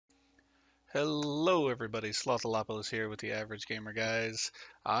Hello everybody, Slothalopolis here with the Average Gamer guys.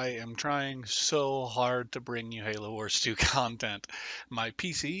 I am trying so hard to bring you Halo Wars 2 content. My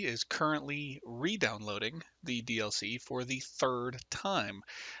PC is currently re-downloading the DLC for the third time.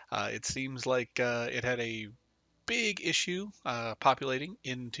 It seems like it had a big issue populating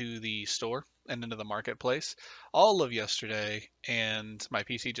into the store and into the marketplace all of yesterday, and my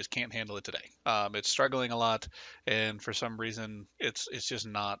PC just can't handle it today. It's struggling a lot, and for some reason, it's just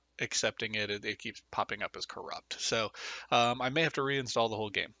not accepting it. It keeps popping up as corrupt. So I may have to reinstall the whole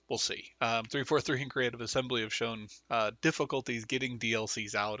game. We'll see. 343 and Creative Assembly have shown difficulties getting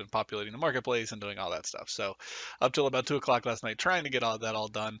DLCs out and populating the marketplace and doing all that stuff. So up till about 2 o'clock last night, trying to get all that all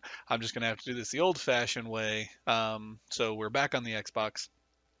done. I'm just going to have to do this the old-fashioned way. So we're back on the Xbox,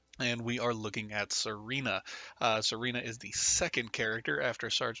 and we are looking at Serina. Serina is the second character after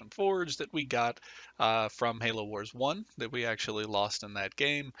Sergeant Forge that we got from Halo Wars 1 that we actually lost in that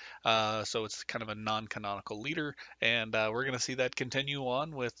game. So it's kind of a non-canonical leader, and we're going to see that continue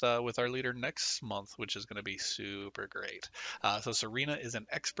on with our leader next month, which is going to be super great. So Serina is an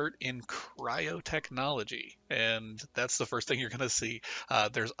expert in cryotechnology, and that's the first thing you're going to see.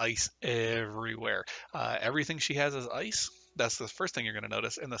 There's ice everywhere. Everything she has is ice. That's the first thing you're going to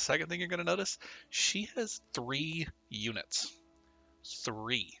notice. And the second thing you're going to notice, she has 3 units.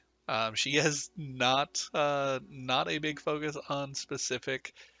 3. She has not a big focus on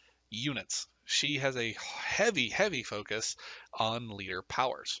specific units. She has a heavy focus on leader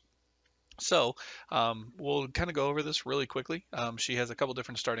powers. So we'll kind of go over this really quickly. She has a couple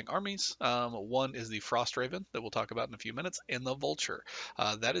different starting armies. One is the Frost Raven that we'll talk about in a few minutes, and the Vulture.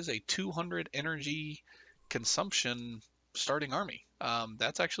 That is a 200 energy consumption starting army.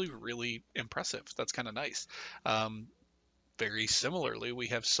 That's actually really impressive. That's kind of nice. Um, Very similarly, we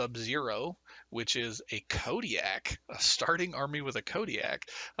have Sub-Zero, which is a Kodiak, a starting army with a Kodiak,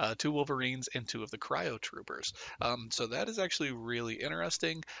 2 Wolverines, and 2 of the Cryo Troopers. So that is actually really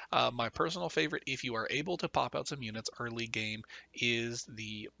interesting. My personal favorite, if you are able to pop out some units early game, is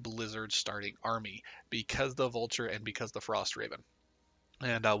the Blizzard starting army, because the Vulture and because the Frost Raven.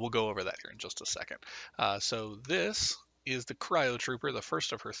 And we'll go over that here in just a second. So this is the Cryo Trooper, the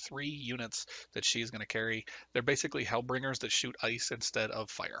first of her 3 units that she's going to carry. They're basically Hellbringers that shoot ice instead of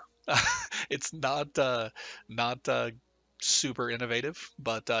fire. It's not super innovative,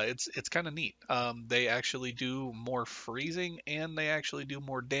 but it's kind of neat. They actually do more freezing and they actually do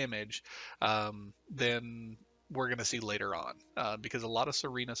more damage than we're going to see later on, because a lot of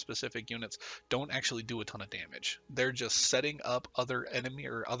Serena specific units don't actually do a ton of damage. They're just setting up other enemy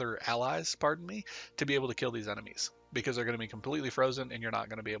or other allies, pardon me, to be able to kill these enemies because they're going to be completely frozen and you're not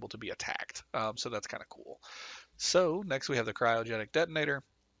going to be able to be attacked. So that's kind of cool. So next we have the cryogenic detonator.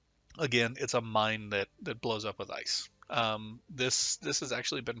 Again, it's a mine that blows up with ice. This has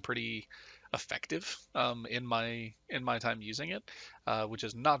actually been pretty effective in my time using it, which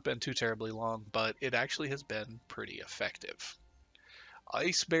has not been too terribly long, but it actually has been pretty effective.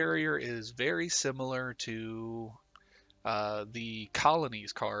 Ice barrier is very similar to the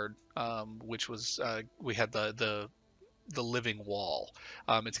colonies card, which was we had the living wall.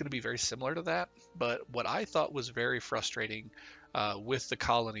 It's going to be very similar to that, but what I thought was very frustrating with the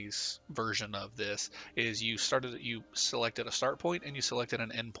colonies version of this is you selected a start point and you selected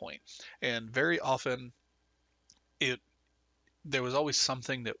an end point, and very often it there was always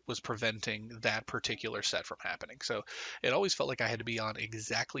something that was preventing that particular set from happening. So it always felt like I had to be on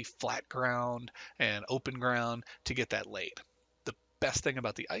exactly flat ground and open ground to get that laid. The best thing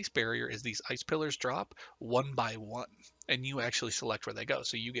about the ice barrier is these ice pillars drop one by one, and you actually select where they go.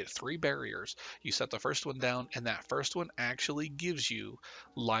 So you get 3 barriers. You set the first one down, and that first one actually gives you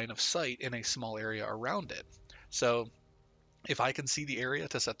line of sight in a small area around it. So if I can see the area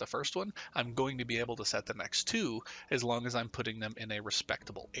to set the first one, I'm going to be able to set the next 2 as long as I'm putting them in a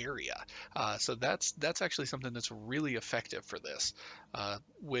respectable area. So that's actually something that's really effective for this,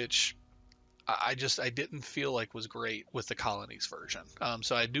 which I didn't feel like was great with the colonies version.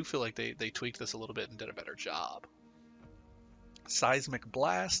 So I do feel like they tweaked this a little bit and did a better job. Seismic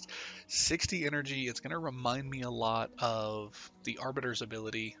Blast, 60 energy. It's going to remind me a lot of the Arbiter's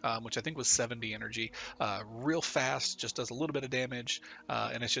ability, which I think was 70 energy. Real fast, just does a little bit of damage,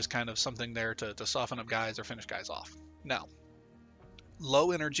 and it's just kind of something there to soften up guys or finish guys off. Now,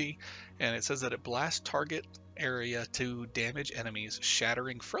 low energy, and it says that it blasts target area to damage enemies,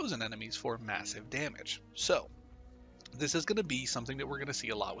 shattering frozen enemies for massive damage. So, this is going to be something that we're going to see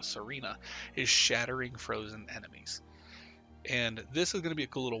a lot with Serena, is shattering frozen enemies. And this is going to be a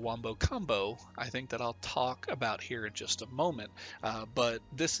cool little wombo combo, I think, that I'll talk about here in just a moment. But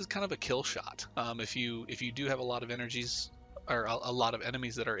this is kind of a kill shot. If you do have a lot of energies or a lot of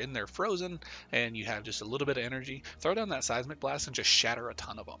enemies that are in there frozen, and you have just a little bit of energy, throw down that seismic blast and just shatter a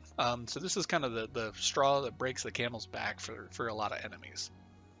ton of them. So this is kind of the straw that breaks the camel's back for a lot of enemies,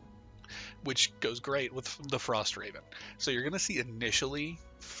 which goes great with the Frost Raven. So you're going to see initially,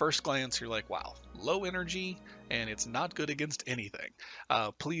 first glance, you're like, wow, low energy, and it's not good against anything.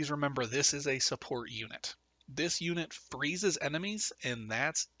 Please remember, this is a support unit. This unit freezes enemies, and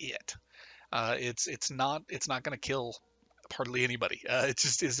that's it. It's not going to kill hardly anybody. It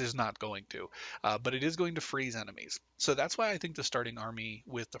just is not going to. But it is going to freeze enemies. So that's why I think the starting army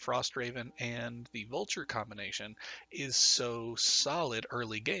with the Frost Raven and the Vulture combination is so solid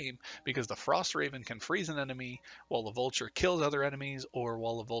early game, because the Frost Raven can freeze an enemy while the Vulture kills other enemies, or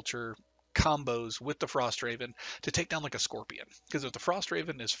while the Vulture combos with the Frost Raven to take down like a Scorpion. Because if the Frost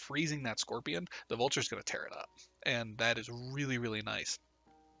Raven is freezing that Scorpion, the Vulture's going to tear it up. And that is really, really nice.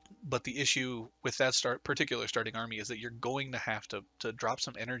 But the issue with that particular starting army is that you're going to have to drop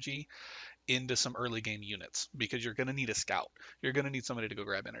some energy into some early game units, because you're going to need a scout. You're going to need somebody to go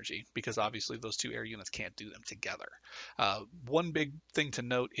grab energy, because obviously those two air units can't do them together. One big thing to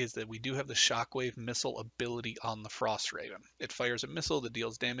note is that we do have the shockwave missile ability on the Frost Raven. It fires a missile that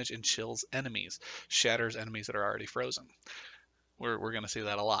deals damage and chills enemies, shatters enemies that are already frozen. We're going to see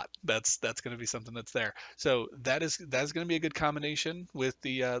that a lot. That's going to be something that's there. So that's going to be a good combination with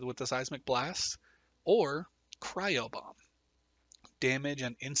the seismic blast, or cryo bomb. Damage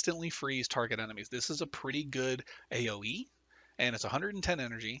and instantly freeze target enemies. This is a pretty good AOE, and it's 110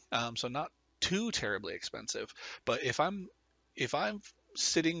 energy, so not too terribly expensive. But if I'm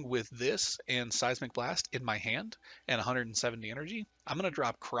sitting with this and seismic blast in my hand and 170 energy, I'm going to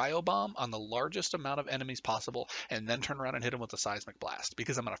drop cryo bomb on the largest amount of enemies possible, and then turn around and hit them with a seismic blast,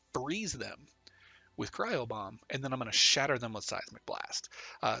 because I'm going to freeze them with cryo bomb, and then I'm going to shatter them with seismic blast.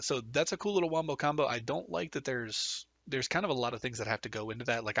 So that's a cool little wombo combo. I don't like that there's kind of a lot of things that have to go into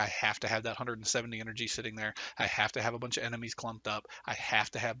that. Like, I have to have that 170 energy sitting there. I have to have a bunch of enemies clumped up. I have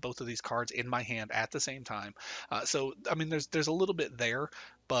to have both of these cards in my hand at the same time. So I mean, there's a little bit there,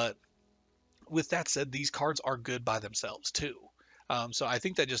 but with that said, these cards are good by themselves too. So I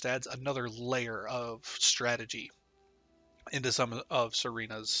think that just adds another layer of strategy into some of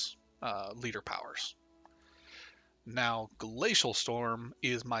Serina's leader powers. Now, Glacial Storm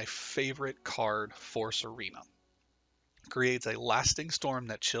is my favorite card for Serina. Creates a lasting storm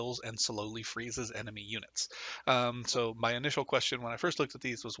that chills and slowly freezes enemy units. So my initial question when I first looked at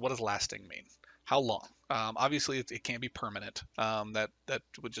these was, what does lasting mean? How long? Obviously, it can't be permanent. That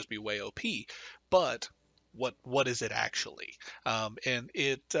would just be way OP. But what is it actually? And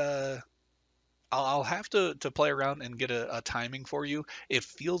it I'll have to play around and get a timing for you. It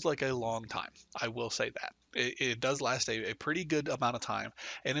feels like a long time. I will say that. It does last a pretty good amount of time,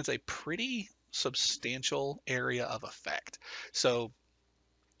 and it's a pretty substantial area of effect. So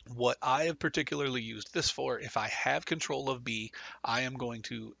what I have particularly used this for, if I have control of B, I am going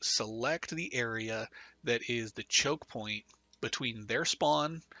to select the area that is the choke point between their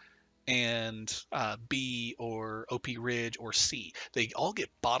spawn and B or OP Ridge or C. They all get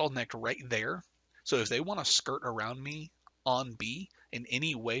bottlenecked right there. So if they want to skirt around me on B in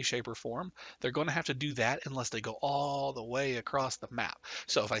any way, shape, or form, they're going to have to do that unless they go all the way across the map.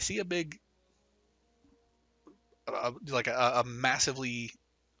 So if I see a big, like a massively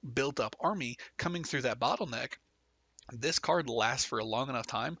built up army coming through that bottleneck, this card lasts for a long enough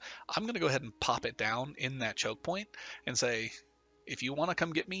time, I'm going to go ahead and pop it down in that choke point and say, if you want to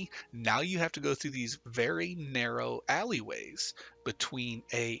come get me, now you have to go through these very narrow alleyways between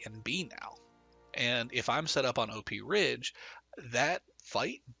A and B now. And if I'm set up on OP Ridge, that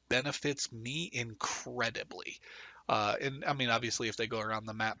fight benefits me incredibly. And I mean, obviously, if they go around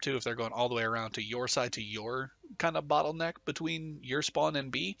the map too, if they're going all the way around to your side, to your kind of bottleneck between your spawn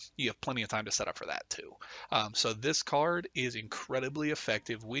and B, you have plenty of time to set up for that too. So this card is incredibly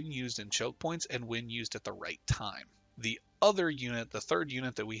effective when used in choke points and when used at the right time. The other unit, the third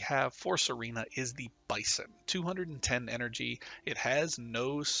unit that we have for Serina, is the Bison. 210 energy. It has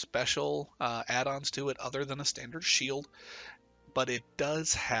no special add-ons to it other than a standard shield, but it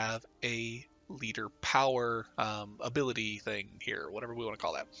does have a leader power ability thing here, whatever we want to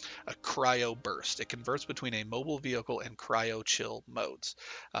call that, a cryo burst. It converts between a mobile vehicle and cryo chill modes.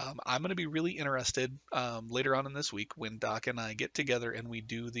 I'm going to be really interested later on in this week when Doc and I get together and we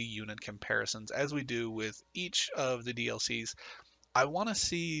do the unit comparisons as we do with each of the DLCs. I want to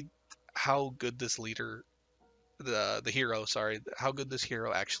see how good this leader, the hero, sorry, how good this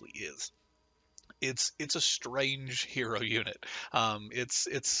hero actually is. It's a strange hero unit.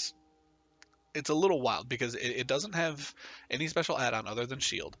 It's a little wild because it doesn't have any special add-on other than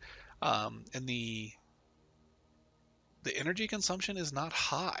shield, and the energy consumption is not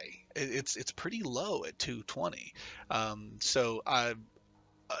high. It's pretty low at 220. So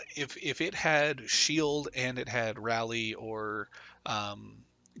if it had shield and it had rally or um,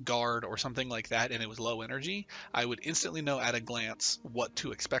 guard or something like that and it was low energy, I would instantly know at a glance what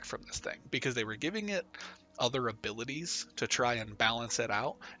to expect from this thing because they were giving it other abilities to try and balance it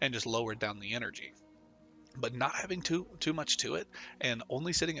out and just lower down the energy. But not having too much to it and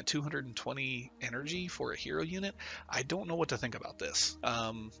only sitting at 220 energy for a hero unit, I don't know what to think about this.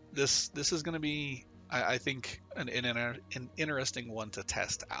 This is going to be, I think, an interesting one to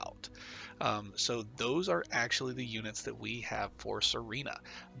test out. So those are actually the units that we have for Serena.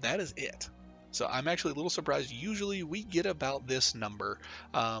 That is it. So I'm actually a little surprised. Usually we get about this number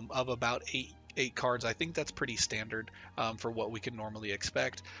of about eight cards. I think that's pretty standard for what we can normally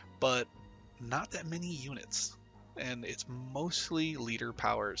expect. But not that many units, and it's mostly leader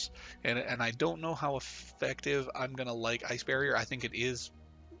powers. And I don't know how effective I'm gonna like Ice Barrier. I think it is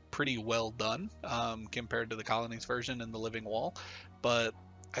pretty well done compared to the Colonies version and the Living Wall, but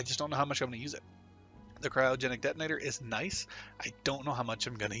I just don't know how much I'm gonna use it. The cryogenic detonator is nice. I don't know how much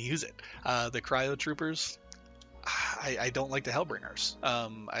I'm gonna use it. The cryo troopers, I don't like the Hellbringers.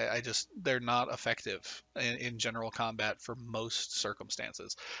 I just they're not effective in general combat for most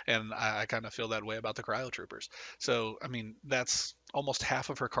circumstances, and I kind of feel that way about the Cryo Troopers. So I mean that's almost half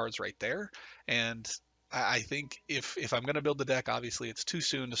of her cards right there, and I think if I'm gonna build the deck, obviously it's too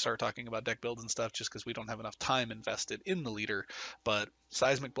soon to start talking about deck builds and stuff just because we don't have enough time invested in the leader. But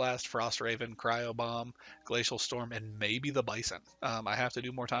Seismic Blast, Frost Raven, Cryo Bomb, Glacial Storm, and maybe the Bison. I have to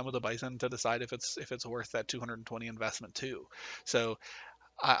do more time with the Bison to decide if it's worth that 220 investment too. So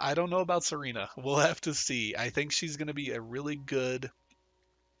I don't know about Serena. We'll have to see. I think she's going to be a really good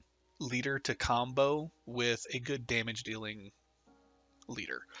leader to combo with a good damage dealing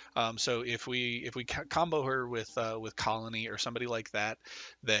leader. So if we combo her with Colony or somebody like that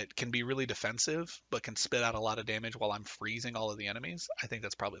that can be really defensive but can spit out a lot of damage while I'm freezing all of the enemies, I think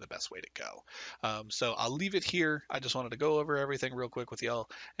that's probably the best way to go. So I'll leave it here. I just wanted to go over everything real quick with y'all,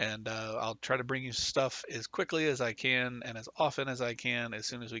 and I'll try to bring you stuff as quickly as I can and as often as I can as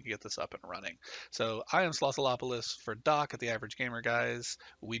soon as we can get this up and running. So I am Slothalopolis for Doc at the Average Gamer, guys.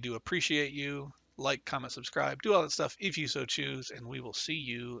 We do appreciate you. Like, comment, subscribe, do all that stuff if you so choose, and we will see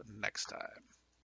you next time.